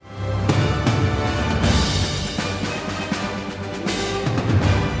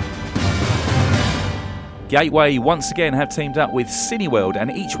Gateway once again have teamed up with Cineworld, and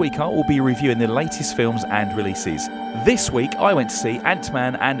each week I will be reviewing the latest films and releases. This week I went to see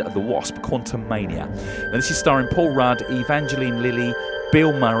Ant-Man and the Wasp: Quantumania. Now this is starring Paul Rudd, Evangeline Lilly,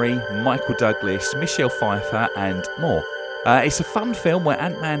 Bill Murray, Michael Douglas, Michelle Pfeiffer and more. It's a fun film where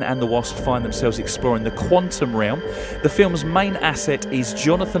Ant-Man and the Wasp find themselves exploring the quantum realm. The film's main asset is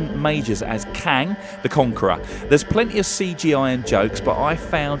Jonathan Majors as Kang, the Conqueror. There's plenty of CGI and jokes, but I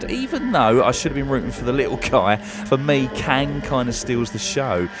found, even though I should have been rooting for the little guy, for me, Kang kind of steals the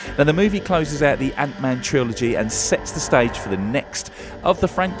show. Now, the movie closes out the Ant-Man trilogy and sets the stage for the next of the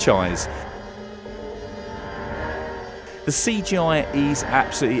franchise. The CGI is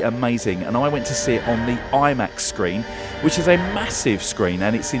absolutely amazing, and I went to see it on the IMAX screen, which is a massive screen,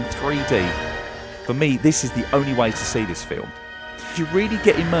 and it's in 3D. For me, this is the only way to see this film. You really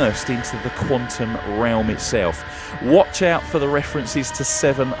get immersed into the quantum realm itself. Watch out for the references to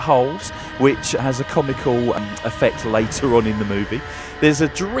Seven Holes, which has a comical effect later on in the movie. There's a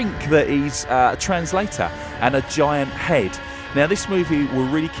drink that is a translator and a giant head. Now, this movie will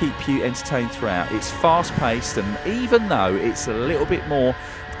really keep you entertained throughout. It's fast-paced, and even though it's a little bit more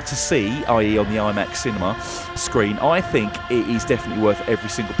to see, i.e. on the IMAX cinema screen, I think it is definitely worth every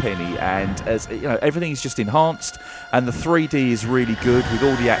single penny. And as you know, everything is just enhanced, and the 3D is really good with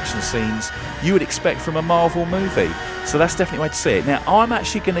all the action scenes you would expect from a Marvel movie. So that's definitely a way to see it. Now, I'm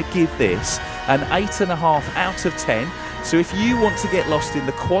actually going to give this an 8.5 out of 10. So if you want to get lost in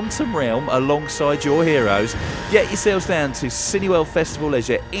the quantum realm alongside your heroes, get yourselves down to Cineworld Festival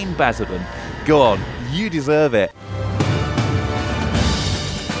Leisure in Basildon. Go on, you deserve it.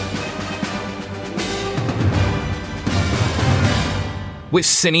 With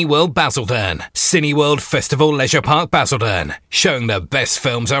Cineworld Basildon, Cineworld Festival Leisure Park Basildon, showing the best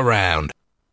films around.